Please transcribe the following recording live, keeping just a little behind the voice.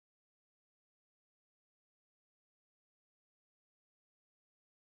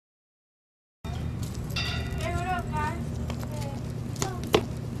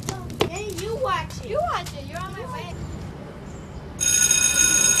You watch it. You're on my way.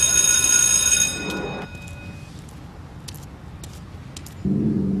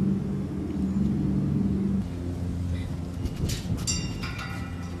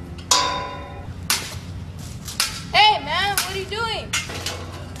 Hey, man, what are you doing?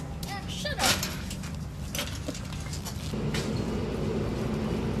 Man, shut up.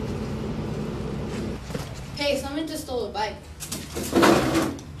 Hey, someone just stole a bike.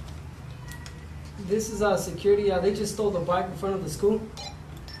 This is security. They just stole the bike in front of the school. Go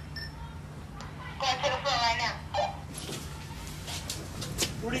to the floor right now.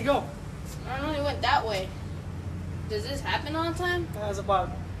 Where'd he go? I don't know, he went that way. Does this happen all the time? That's about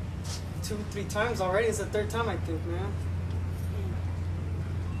 2-3 times already. It's the third time, I think, man.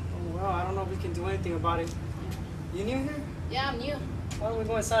 Oh, well, I don't know if we can do anything about it. You new here? Yeah, I'm new. Why don't we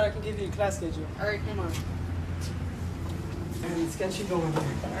go inside? I can give you a class schedule. All right. Come on. And let's get you going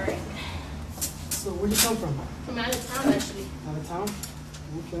here. All right. So, where'd you come from? From out of town, actually. Out of town?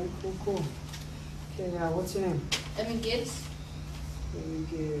 Okay, cool. Okay, what's your name? Evan Gibbs.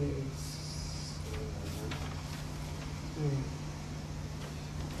 Gibbs.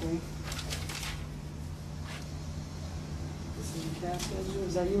 Okay. This is your class schedule.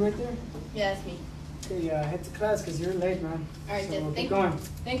 Is that you right there? Yeah, that's me. Okay, head to class because you're late, man. All right, so then. keep going.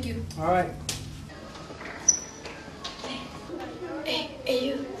 Thank you. All right. Hey,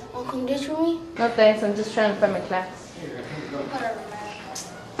 you want to come ditch with me? No thanks, I'm just trying to find my class.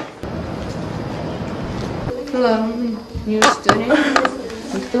 Hello, new student.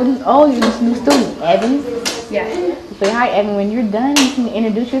 New student? Oh, you're this new student, Evan? Yeah. Say hi, Evan. When you're done, you can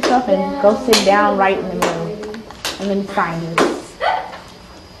introduce yourself and go sit down right in the middle. And then sign this.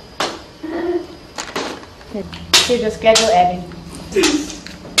 Here's your schedule, Evan.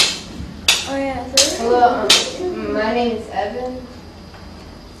 Oh, yeah. So Hello, my name is Evan.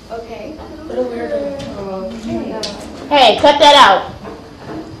 okay. What a weirdo. Hey, cut that out.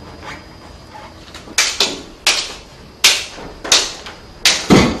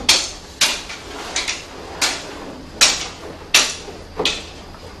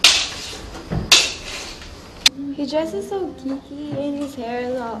 He dresses so geeky and his hair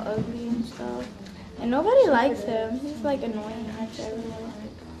is all ugly and stuff. And nobody likes him. He's like annoying to everyone.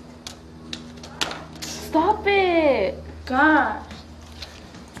 Stop it. Gosh.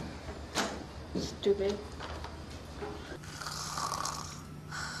 Stupid.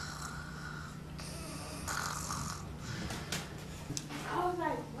 I was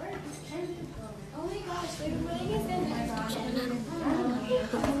like, where is this candidate from? Oh my gosh, they're putting us in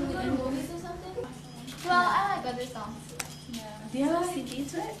movies or something? Well, I like other songs. Do you have a CD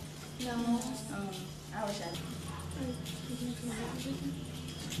to it? No. I wish I did.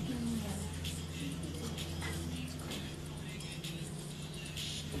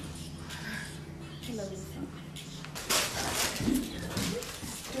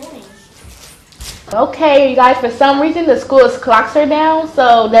 Okay, you guys, for some reason the school's clocks are down,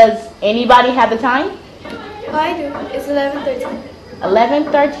 so does anybody have the time? Oh, I do. It's 11:13.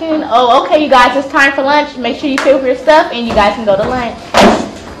 11:13? Oh, okay, you guys, it's time for lunch. Make sure you pay for your stuff and you guys can go to lunch.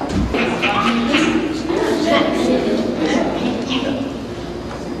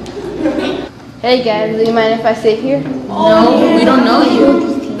 Hey guys, do you mind if I sit here? No, we don't know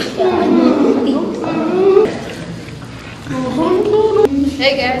you.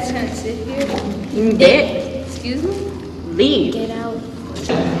 Hey guys, can I sit here? Get, Excuse me? leave. Get out.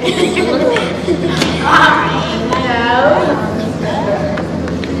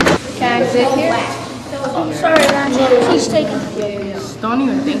 Can I sit here? I'm sorry, man. Please take it. Don't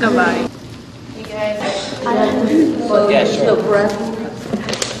even think about it. You guys. Yeah, sure.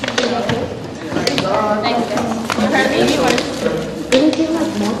 Thanks guys. You heard me?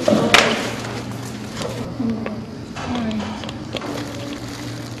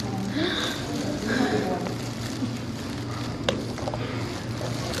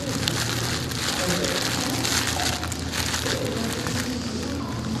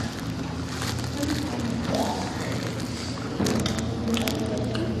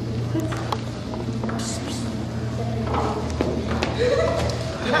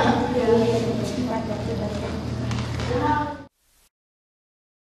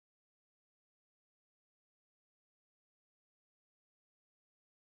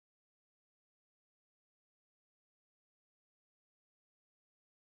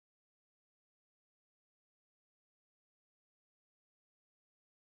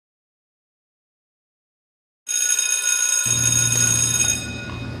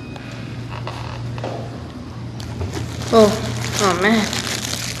 Oh man.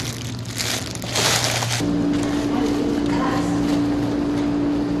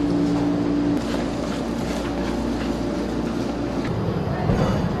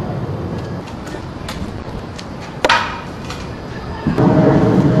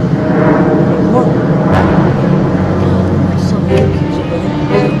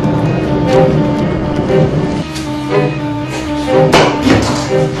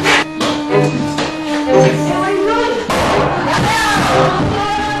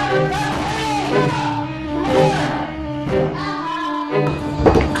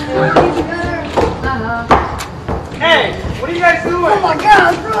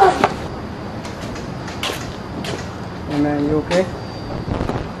 Hey man, you okay?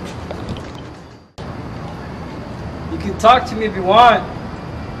 You can talk to me if you want.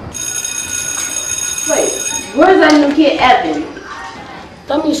 Wait, where's that new kid Evan?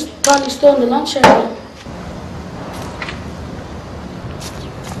 Tommy's probably still in the lunch area.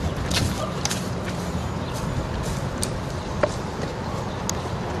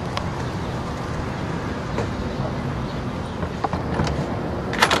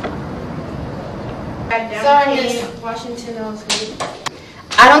 Sorry, Miss Washington, I was late.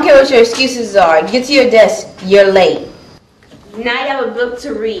 I don't care what your excuses are. Get to your desk. You're late. Now you have a book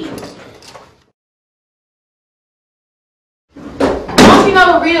to read. Don't you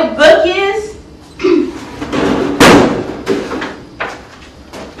know what read a book is?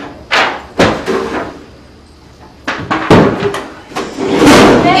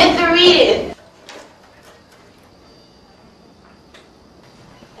 Get to read it.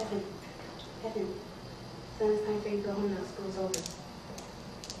 Evan, son, it's time for you to go home now. School's over.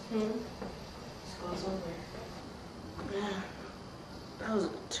 School's over. Yeah, that was a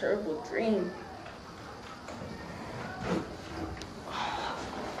terrible dream.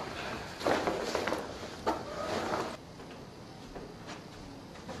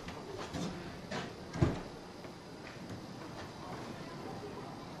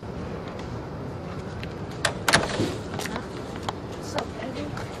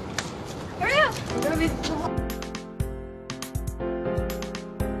 Hurry up!